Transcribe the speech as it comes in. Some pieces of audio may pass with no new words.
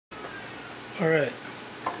Alright,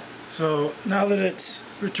 so now that it's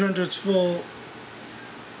returned to its full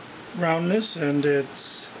roundness and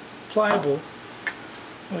it's pliable,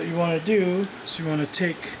 what you want to do is you want to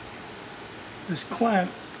take this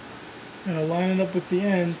clamp and align it up with the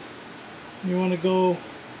end. You want to go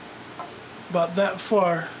about that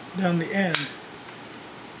far down the end,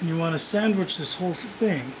 and you want to sandwich this whole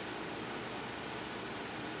thing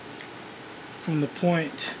from the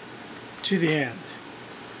point to the end.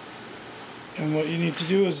 And what you need to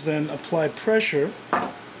do is then apply pressure.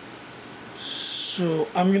 So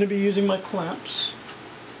I'm going to be using my clamps.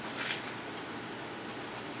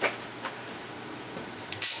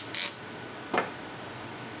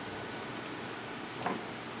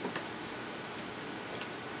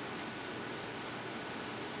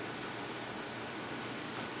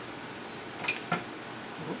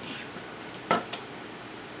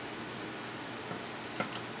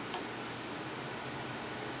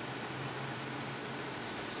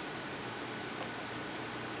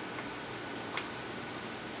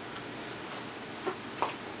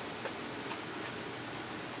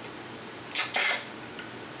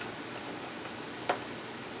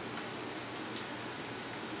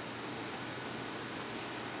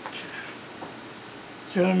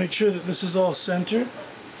 So you want to make sure that this is all centered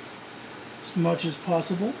as much as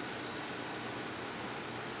possible.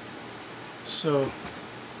 So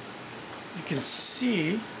you can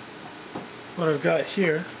see what I've got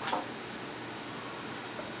here.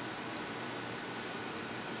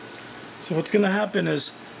 So what's going to happen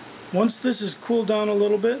is, once this is cooled down a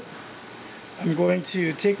little bit, I'm going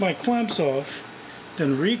to take my clamps off,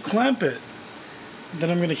 then re-clamp it,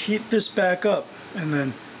 then I'm going to heat this back up and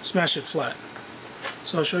then smash it flat.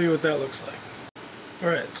 So I'll show you what that looks like.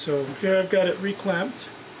 Alright, so here I've got it reclamped,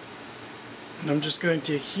 and I'm just going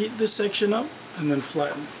to heat this section up and then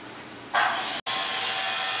flatten.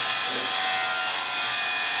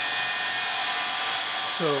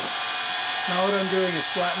 So now what I'm doing is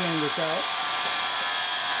flattening this out.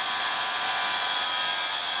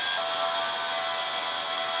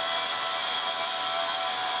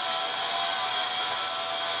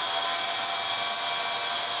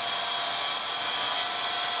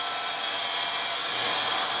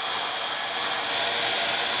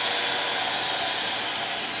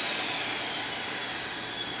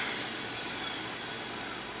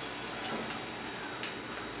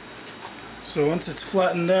 So once it's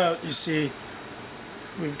flattened out, you see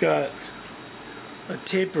we've got a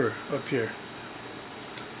taper up here.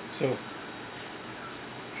 So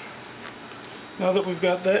now that we've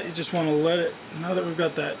got that, you just want to let it, you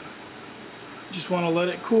just want to let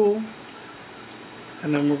it cool,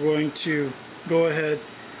 and then we're going to go ahead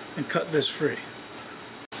and cut this free.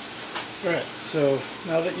 Alright, so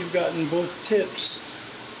now that you've gotten both tips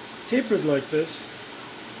tapered like this,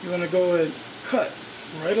 you want to go and cut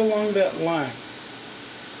right along that line.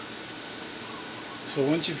 So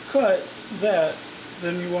once you've cut that,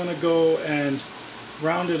 then you want to go and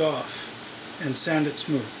round it off and sand it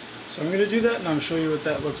smooth. So I'm going to do that, and I'll show you what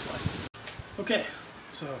that looks like. Okay,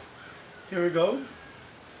 so here we go.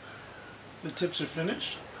 The tips are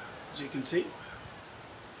finished, as you can see.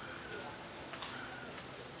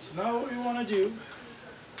 So now what we want to do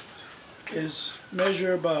is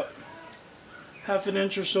measure about ½ an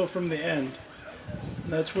inch or so from the end.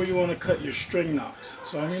 And that's where you want to cut your string nocks.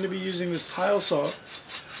 So I'm going to be using this tile saw.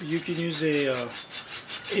 You can use a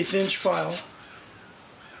 1/8 inch file,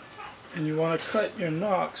 and you want to cut your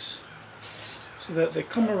nocks so that they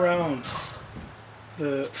come around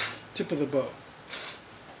the tip of the bow.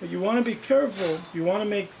 But you want to be careful. You want to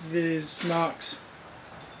make these nocks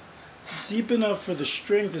deep enough for the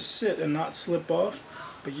string to sit and not slip off,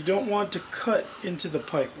 but you don't want to cut into the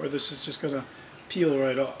pipe where this is just going to peel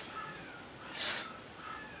right off.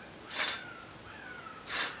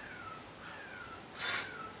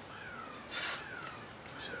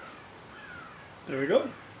 There we go.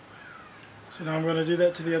 So now I'm going to do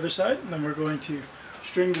that to the other side, and then we're going to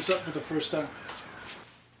string this up for the first time.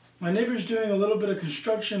 My neighbor's doing a little bit of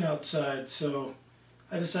construction outside, so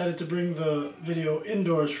I decided to bring the video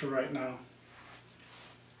indoors for right now.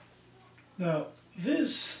 Now,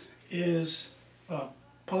 this is a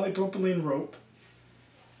polypropylene rope,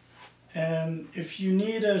 and if you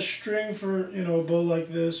need a string for, a bow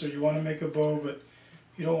like this, or you want to make a bow but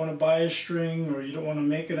you don't want to buy a string, or you don't want to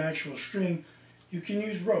make an actual string, you can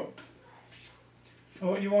use rope. And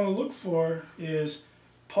what you want to look for is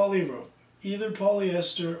poly rope, either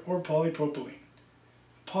polyester or polypropylene.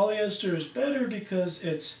 Polyester is better because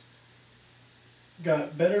it's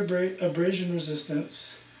got better abrasion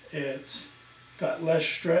resistance, it's got less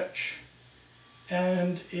stretch,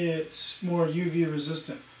 and it's more UV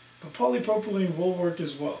resistant. But polypropylene will work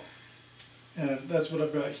as well. And that's what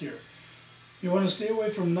I've got here. You want to stay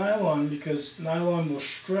away from nylon because nylon will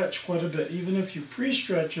stretch quite a bit. Even if you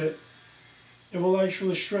pre-stretch it, it will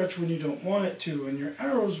actually stretch when you don't want it to, and your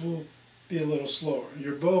arrows will be a little slower.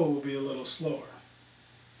 Your bow will be a little slower.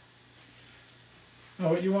 Now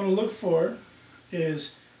what you want to look for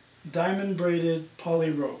is diamond braided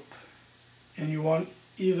poly rope. And you want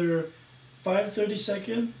either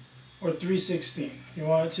 5/32 or 3/16. You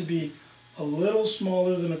want it to be a little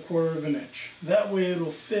smaller than 1/4 of an inch. That way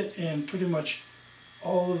it'll fit in pretty much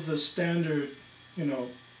all of the standard,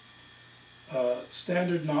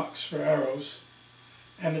 standard nocks for arrows,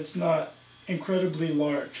 and it's not incredibly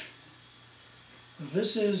large.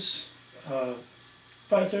 This is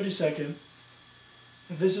 5/32.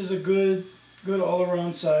 This is a good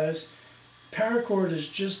all-around size. Paracord is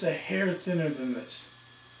just a hair thinner than this.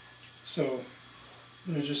 So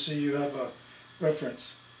let me just so you have a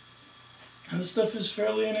reference. And this stuff is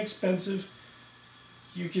fairly inexpensive.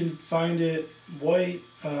 You can find it white.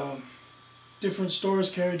 Different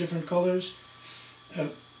stores carry different colors.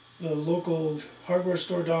 At the local hardware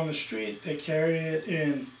store down the street, they carry it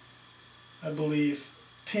in, I believe,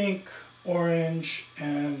 pink, orange,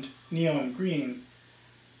 and neon green.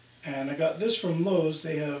 And I got this from Lowe's.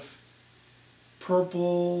 They have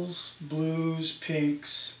purples, blues,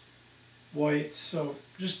 pinks, whites, so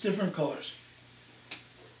just different colors.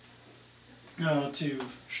 Now to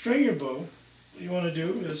string your bow, what you want to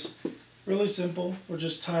do is really simple. We're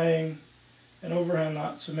just tying an overhand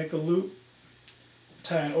knot. So make a loop,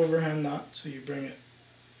 tie an overhand knot. So you bring it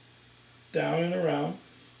down and around,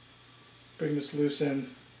 bring this loose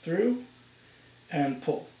end through, and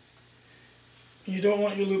pull. You don't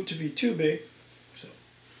want your loop to be too big, so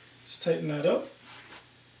just tighten that up.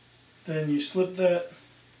 Then you slip that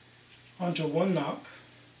onto one knock.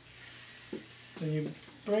 Then you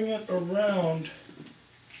bring it around.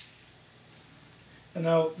 And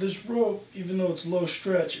now this rope, even though it's low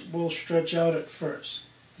stretch, it will stretch out at first.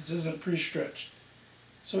 This isn't pre-stretched.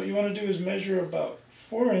 So what you want to do is measure about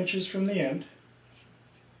 4 inches from the end.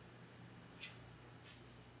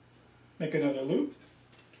 Make another loop.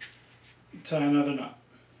 Tie another knot.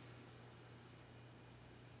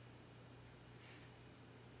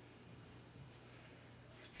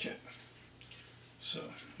 Okay. So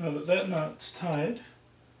now that that knot's tied,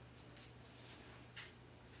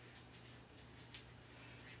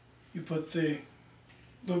 you put the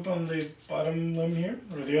loop on the bottom limb here,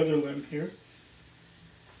 or the other limb here,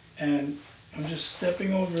 and I'm just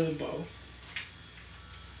stepping over the bow.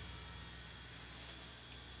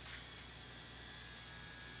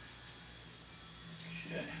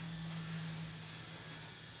 Okay.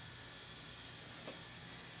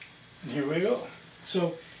 And here we go.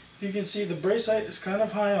 So you can see the brace height is kind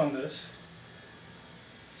of high on this.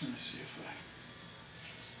 Let me see if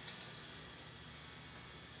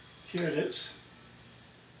here it is.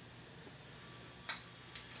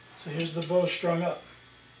 So here's the bow strung up.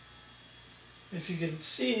 If you can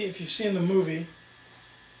see, if you've seen the movie,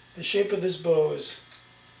 the shape of this bow is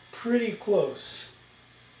pretty close.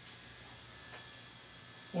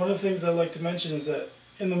 One of the things I like to mention is that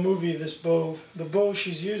in the movie, this bow, the bow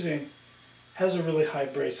she's using, has a really high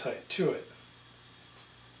brace height to it.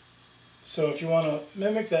 So if you want to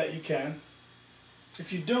mimic that, you can.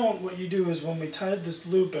 If you don't, what you do is when we tied this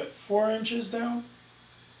loop at 4 inches down,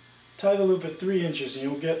 tie the loop at 3 inches and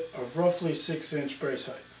you'll get a roughly 6-inch brace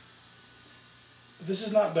height. This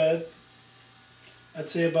is not bad. I'd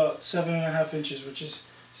say about 7.5 inches, which is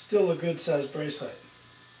still a good sized brace height.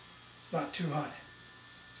 It's not too high.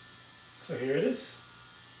 So here it is.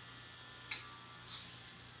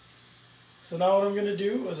 So now what I'm going to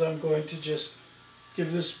do is I'm going to just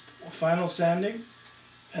give this a final sanding,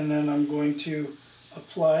 and then I'm going to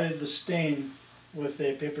apply the stain with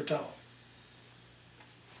a paper towel.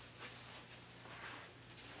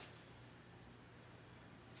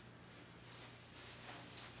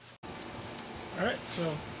 Alright,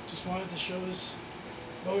 so just wanted to show this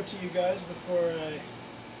bow to you guys before I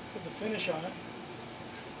put the finish on it.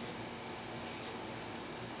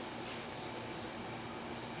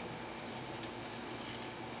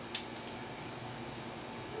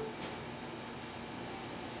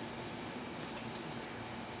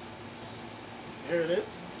 Here it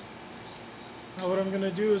is. Now what I'm going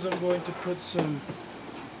to do is I'm going to put some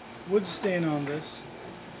wood stain on this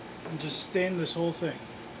and just stain this whole thing.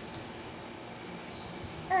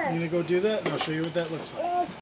 I'm going to go do that and I'll show you what that looks like.